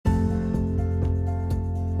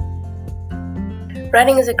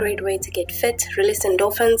Running is a great way to get fit, release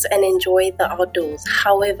endorphins, and enjoy the outdoors.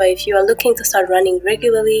 However, if you are looking to start running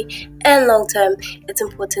regularly and long term, it's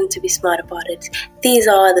important to be smart about it. These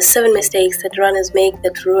are the 7 mistakes that runners make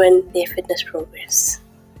that ruin their fitness progress.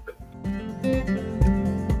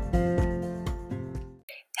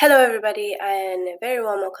 Hello everybody and a very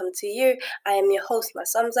warm welcome to you. I am your host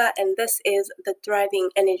Masamza and this is the Thriving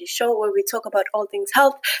Energy Show where we talk about all things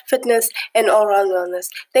health, fitness and all-round wellness.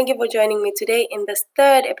 Thank you for joining me today in this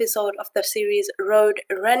third episode of the series Road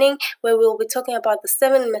Running, where we'll be talking about the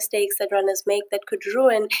 7 mistakes that runners make that could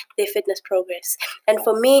ruin their fitness progress. And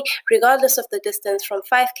for me, regardless of the distance from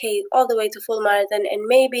 5K all the way to full marathon and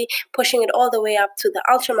maybe pushing it all the way up to the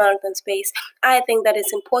ultra marathon space, I think that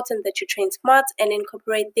it's important that you train smart and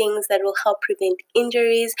incorporate things that will help prevent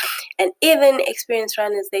injuries. And even experienced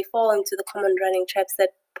runners, they fall into the common running traps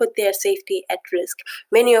that put their safety at risk,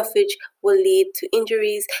 many of which will lead to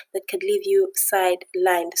injuries that could leave you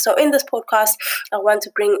sidelined. So in this podcast, I want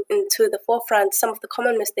to bring into the forefront some of the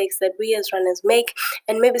common mistakes that we as runners make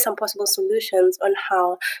and maybe some possible solutions on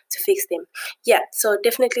how to fix them. Yeah, so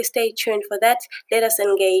definitely stay tuned for that. Let us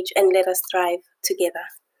engage and let us thrive together.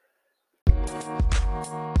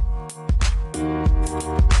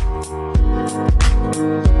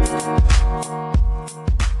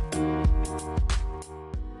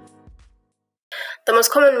 The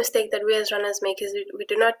most common mistake that we as runners make is we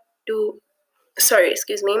do not do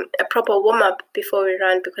a proper warm-up before we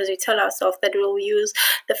run, because we tell ourselves that we'll use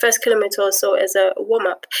the first kilometer or so as a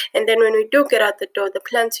warm-up, and then when we do get out the door, the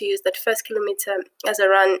plan to use that first kilometer as a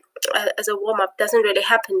run as a warm-up doesn't really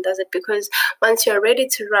happen, does it? Because once you're ready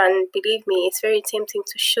to run, believe me, it's very tempting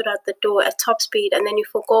to shoot out the door at top speed and then you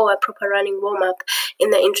forgo a proper running warm-up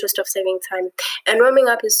in the interest of saving time. And warming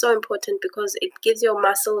up is so important because it gives your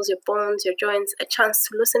muscles, your bones, your joints a chance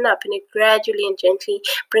to loosen up, and it gradually and gently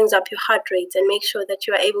brings up your heart rate and make sure that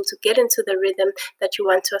you are able to get into the rhythm that you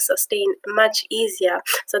want to sustain much easier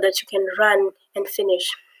so that you can run and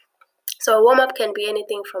finish. So a warm-up can be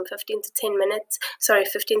anything from 15 to 20 minutes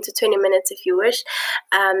if you wish,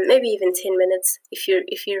 maybe even 10 minutes if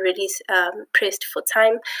you're really pressed for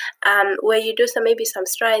time, where you do some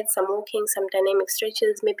strides, some walking, some dynamic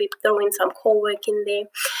stretches, maybe throw in some core work in there.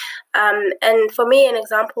 And for me, a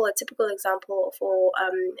typical example for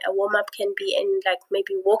a warm-up can be in like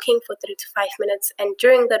maybe walking for 3 to 5 minutes, and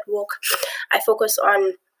during that walk I focus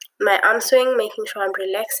on my arm swing, making sure I'm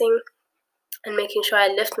relaxing and making sure I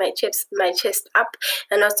lift my chest up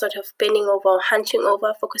and not sort of bending over or hunching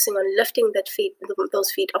over, focusing on lifting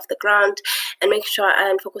those feet off the ground, and making sure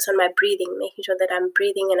I focus on my breathing, making sure that I'm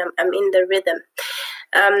breathing and I'm in the rhythm.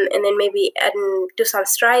 And then maybe do some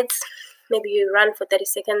strides. Maybe you run for 30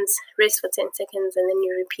 seconds, rest for 10 seconds, and then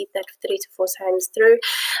you repeat that 3 to 4 times through.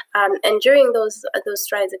 And during those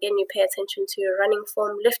strides, again, you pay attention to your running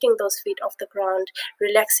form, lifting those feet off the ground,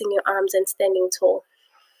 relaxing your arms and standing tall.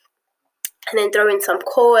 And then throw in some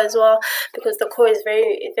core as well, because the core is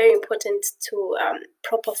very, very important to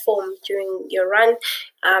proper form during your run.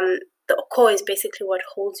 The core is basically what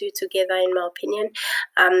holds you together, in my opinion.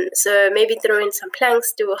 So maybe throw in some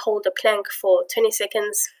planks. Hold a plank for 20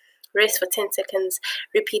 seconds, rest for 10 seconds,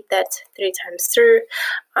 repeat that 3 times through.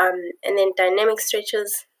 And then dynamic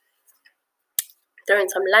stretches. Throw in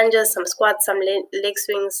some lunges, some squats, some leg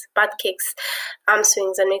swings, butt kicks, arm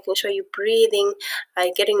swings, and making sure you're breathing,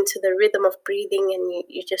 getting into the rhythm of breathing, and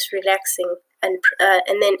you're just relaxing. And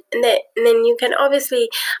then you can obviously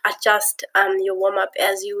adjust your warm up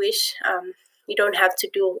as you wish. You don't have to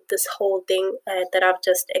do this whole thing that I've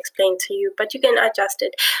just explained to you, but you can adjust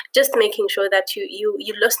it. Just making sure that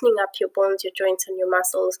you're loosening up your bones, your joints, and your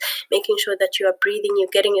muscles, making sure that you are breathing, you're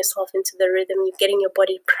getting yourself into the rhythm, you're getting your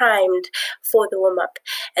body primed for the warm-up.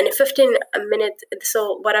 And a 15-minute,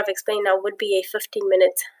 so what I've explained now would be a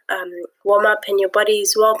 15-minute warm-up, and your body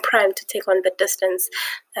is well primed to take on the distance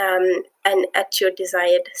and at your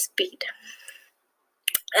desired speed.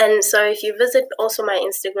 And so if you visit also my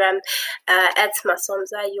Instagram at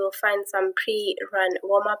Masomza, you'll find some pre-run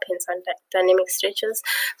warm-up and some dynamic stretches.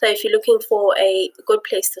 So if you're looking for a good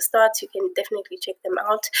place to start, you can definitely check them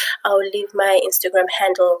out. I'll leave my Instagram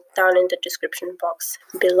handle down in the description box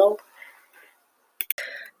below.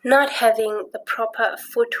 Not having the proper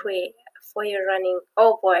footwear for your running.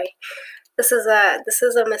 Oh boy. This is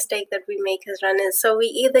a mistake that we make as runners. So we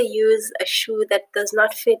either use a shoe that does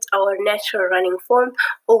not fit our natural running form,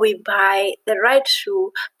 or we buy the right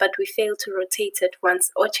shoe but we fail to rotate it once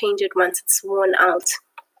or change it once it's worn out.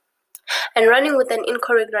 And running with an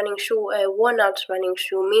incorrect running shoe or a worn-out running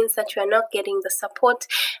shoe means that you are not getting the support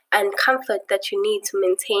and comfort that you need to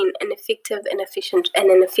maintain an effective and efficient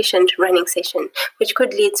running session, which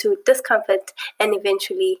could lead to discomfort and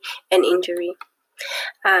eventually an injury.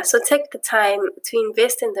 So take the time to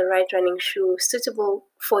invest in the right running shoe suitable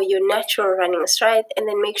for your natural running stride, and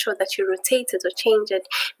then make sure that you rotate it or change it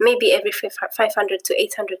maybe every 500 to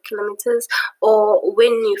 800 kilometers, or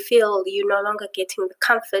when you feel you're no longer getting the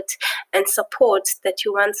comfort and support that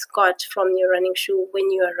you once got from your running shoe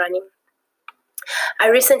when you are running. I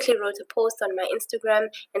recently wrote a post on my Instagram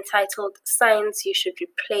entitled "Signs You Should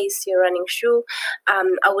Replace Your Running Shoe."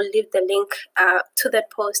 I will leave the link to that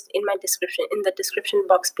post in the description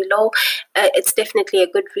box below. It's definitely a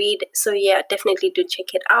good read, so yeah, definitely do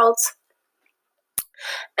check it out.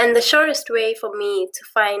 And the surest way for me to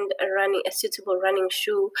find a suitable running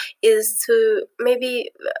shoe is to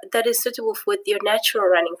that is suitable with your natural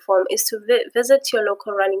running form is to visit your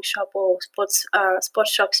local running shop or sports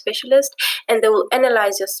shop specialist, and they will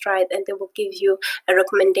analyze your stride and they will give you a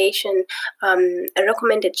recommended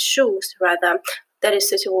shoes rather that is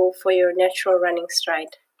suitable for your natural running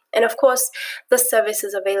stride. And of course, this service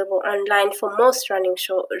is available online for most running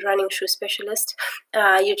shoe specialists.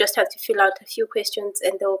 You just have to fill out a few questions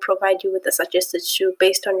and they will provide you with a suggested shoe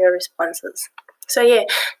based on your responses. So yeah,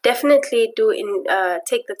 definitely do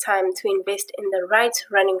take the time to invest in the right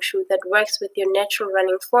running shoe that works with your natural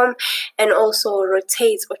running form, and also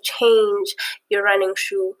rotate or change your running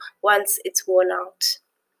shoe once it's worn out.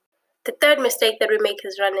 The third mistake that we make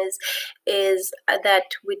as runners is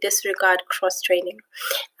that we disregard cross-training.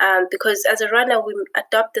 Because as a runner, we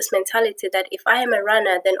adopt this mentality that if I am a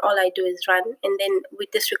runner, then all I do is run, and then we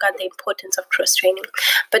disregard the importance of cross-training.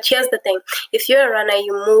 But here's the thing. If you're a runner,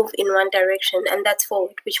 you move in one direction, and that's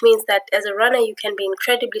forward, which means that as a runner, you can be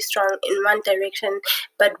incredibly strong in one direction,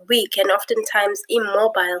 but weak and oftentimes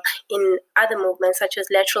immobile in other movements, such as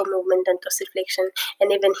lateral movement and dorsiflexion,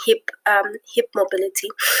 and even hip mobility.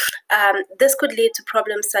 This could lead to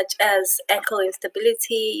problems such as ankle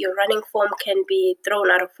instability. Your running form can be thrown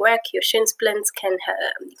out of whack. Your shin splints can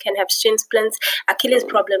have shin splints, Achilles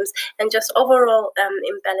problems, and just overall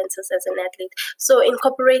imbalances as an athlete. So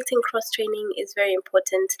incorporating cross training is very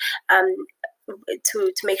important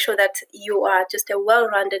to make sure that you are just a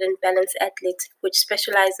well-rounded and balanced athlete which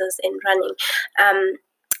specializes in running.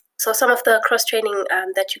 So some of the cross-training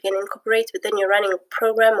that you can incorporate within your running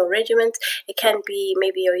program or regiment, it can be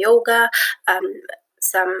maybe your yoga,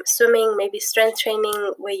 some swimming, maybe strength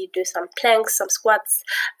training where you do some planks, some squats,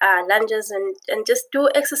 lunges, and just do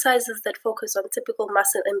exercises that focus on typical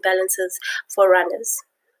muscle imbalances for runners.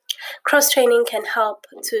 Cross-training can help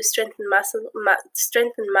to strengthen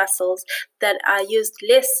muscles that are used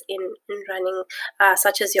less in running,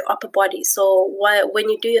 such as your upper body. So when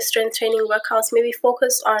you do your strength training workouts, maybe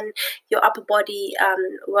focus on your upper body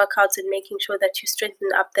workouts and making sure that you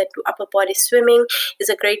strengthen up that upper body. Swimming is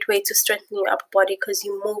a great way to strengthen your upper body because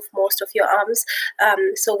you move most of your arms,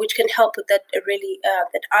 so which can help with that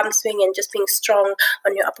that arm swing and just being strong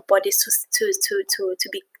on your upper body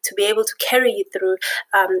to be able to carry you through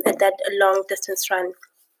that long distance run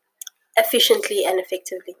efficiently and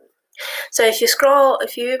effectively. So if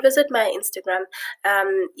you visit my Instagram,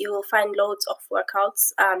 you will find loads of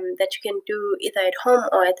workouts that you can do either at home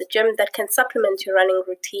or at the gym that can supplement your running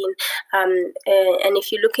routine. And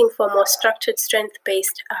if you're looking for more structured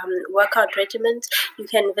strength-based workout regimen, you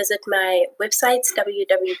can visit my website,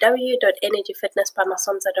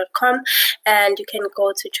 www.energyfitnesspamasomza.com, and you can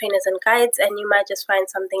go to trainers and guides, and you might just find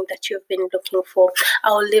something that you've been looking for. I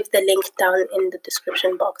will leave the link down in the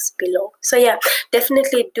description box below. So yeah,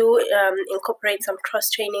 definitely do incorporate some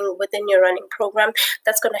cross-training within your running program.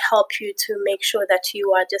 That's going to help you to make sure that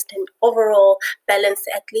you are just an overall balanced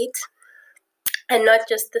athlete and not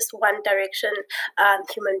just this one direction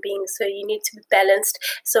human being. So you need to be balanced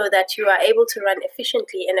so that you are able to run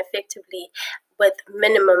efficiently and effectively with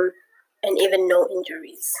minimum and even no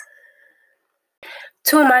injuries.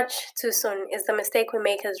 Too much too soon is the mistake we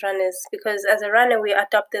make as runners, because as a runner we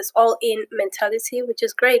adopt this all-in mentality, which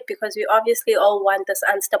is great because we obviously all want this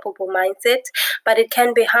unstoppable mindset, but it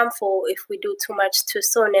can be harmful if we do too much too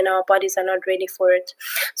soon and our bodies are not ready for it.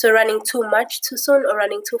 So running too much too soon or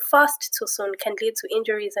running too fast too soon can lead to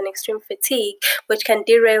injuries and extreme fatigue, which can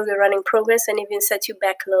derail your running progress and even set you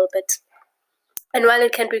back a little bit. And while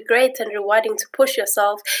it can be great and rewarding to push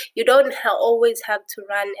yourself, you don't always have to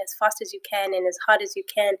run as fast as you can and as hard as you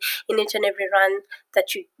can in each and every run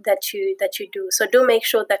that you do. So do make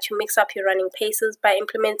sure that you mix up your running paces by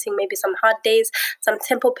implementing maybe some hard days, some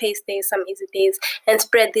tempo pace days, some easy days, and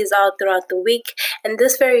spread these out throughout the week. And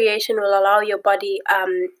this variation will allow your body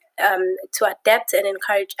to adapt and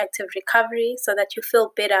encourage active recovery so that you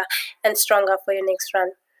feel better and stronger for your next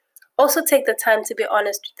run. Also, take the time to be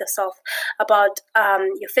honest with yourself about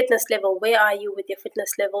your fitness level. Where are you with your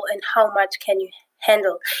fitness level, and how much can you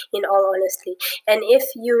handle, in all honesty? And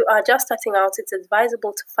if you are just starting out, it's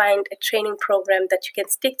advisable to find a training program that you can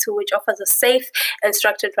stick to, which offers a safe and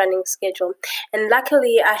structured running schedule. And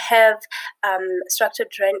luckily, I have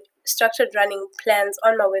structured running plans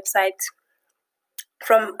on my website,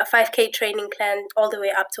 from a 5K training plan all the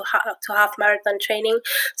way up to half marathon training.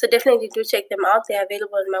 So definitely do check them out. They're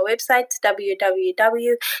available on my website,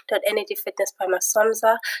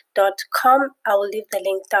 www.energyfitnessparamasomza.com. I will leave the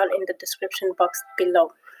link down in the description box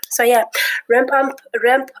below. So yeah, ramp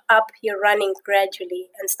up your running gradually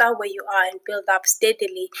and start where you are and build up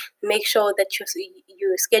steadily. Make sure that you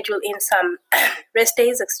schedule in some rest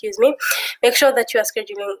days, Make sure that you are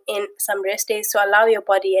scheduling in some rest days to allow your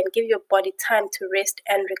body and give your body time to rest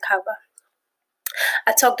and recover.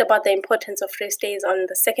 I talked about the importance of rest days on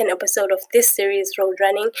the second episode of this series, Road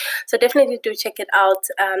Running. So definitely do check it out.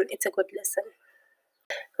 It's a good lesson.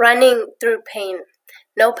 Running through pain.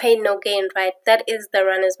 No pain, no gain, right? That is the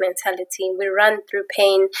runner's mentality. We run through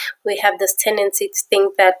pain. We have this tendency to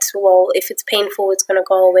think that, well, if it's painful, it's going to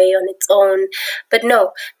go away on its own. But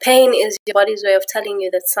no, pain is your body's way of telling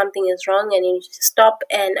you that something is wrong and you need to stop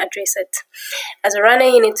and address it. As a runner,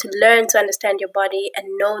 you need to learn to understand your body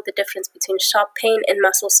and know the difference between sharp pain and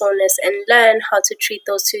muscle soreness, and learn how to treat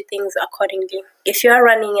those two things accordingly. If you are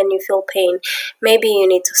running and you feel pain, maybe you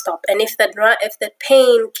need to stop. And if that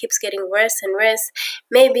pain keeps getting worse and worse,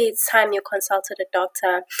 maybe it's time you consulted a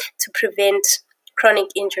doctor to prevent chronic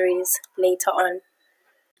injuries later on.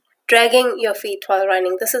 Dragging your feet while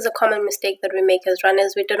running. This is a common mistake that we make as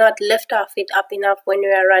runners. We do not lift our feet up enough when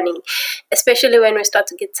we are running, especially when we start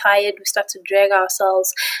to get tired. We start to drag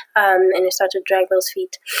ourselves and we start to drag those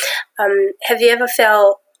feet. Have you ever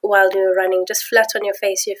fell while you were running, just flat on your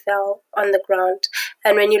face? You fell on the ground,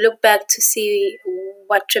 and when you look back to see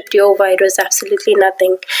what tripped you over, it was absolutely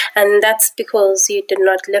nothing, and that's because you did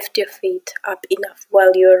not lift your feet up enough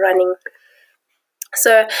while you were running.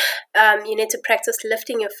 So you need to practice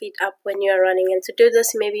lifting your feet up when you are running, and to do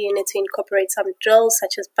this, maybe you need to incorporate some drills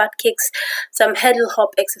such as butt kicks, some hurdle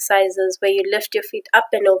hop exercises where you lift your feet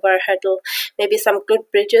up and over a hurdle, maybe some glute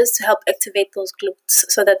bridges to help activate those glutes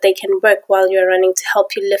so that they can work while you're running to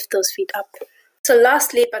help you lift those feet up. So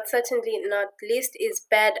lastly, but certainly not least, is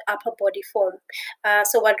bad upper body form.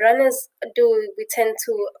 So what runners do, we tend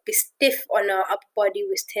to be stiff on our upper body.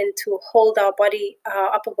 We tend to hold our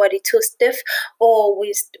upper body too stiff, or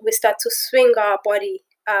we start to swing our body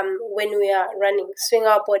when we are running, swing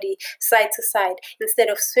our body side to side. Instead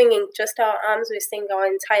of swinging just our arms, we swing our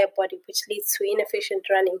entire body, which leads to inefficient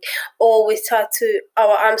running. Or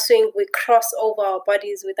our arm swing, we cross over our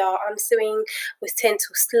bodies with our arm swing. We tend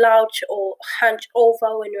to slouch or hunch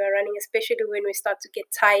over when we're running, especially when we start to get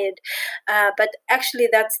tired. But actually,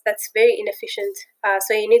 that's very inefficient.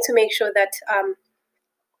 So you need to make sure that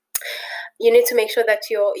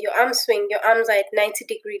your arm swing, your arms are at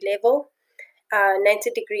 90-degree level.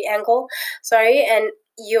 90-degree angle, and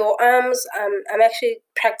your arms, I'm actually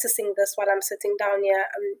practicing this while I'm sitting down here,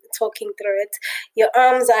 I'm talking through it. Your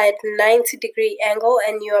arms are at 90-degree angle,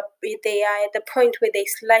 and they are at the point where they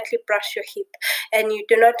slightly brush your hip, and you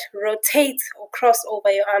do not rotate or cross over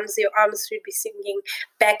your arms. Your arms should be swinging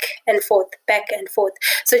back and forth.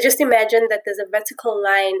 So just imagine that there's a vertical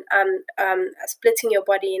line splitting your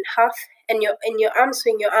body in half, and in your arm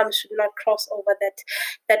swing, your arms should not cross over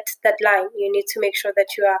that line. You need to make sure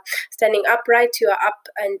that you are standing upright, you are up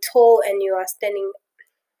and tall, and you are standing,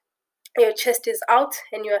 your chest is out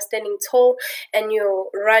and you are standing tall, and you're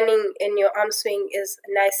running and your arm swing is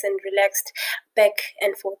nice and relaxed, back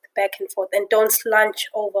and forth, and don't slouch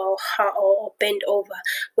over or bend over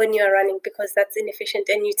when you're running, because that's inefficient,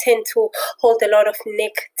 and you tend to hold a lot of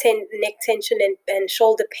neck tension and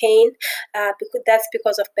shoulder pain,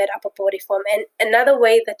 because of bad upper body form. And another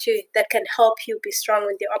way that can help you be strong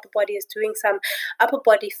with your upper body is doing some upper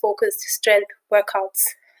body focused strength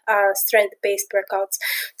workouts, strength-based workouts,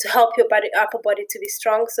 to help your upper body to be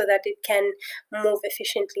strong so that it can move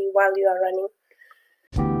efficiently while you are running.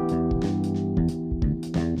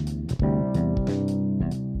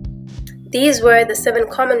 These were the 7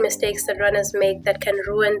 common mistakes that runners make that can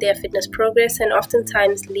ruin their fitness progress and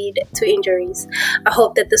oftentimes lead to injuries. I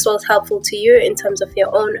hope that this was helpful to you in terms of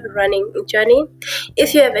your own running journey.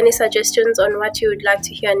 If you have any suggestions on what you would like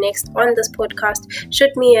to hear next on this podcast,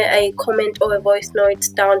 shoot me a comment or a voice note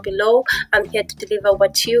down below. I'm here to deliver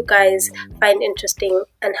what you guys find interesting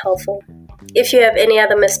and helpful. If you have any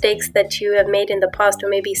other mistakes that you have made in the past, or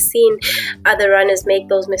maybe seen other runners make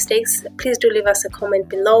those mistakes, please do leave us a comment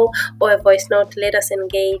below or a voice note. Let us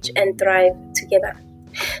engage and thrive together.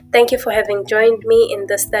 Thank you for having joined me in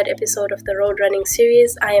this third episode of the Road Running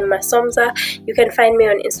series. I am Masomza. You can find me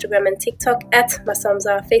on Instagram and TikTok at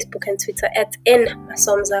Masomza, Facebook and Twitter at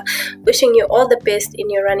 @nmasomza. Wishing you all the best in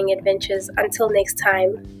your running adventures. Until next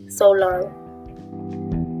time, so long.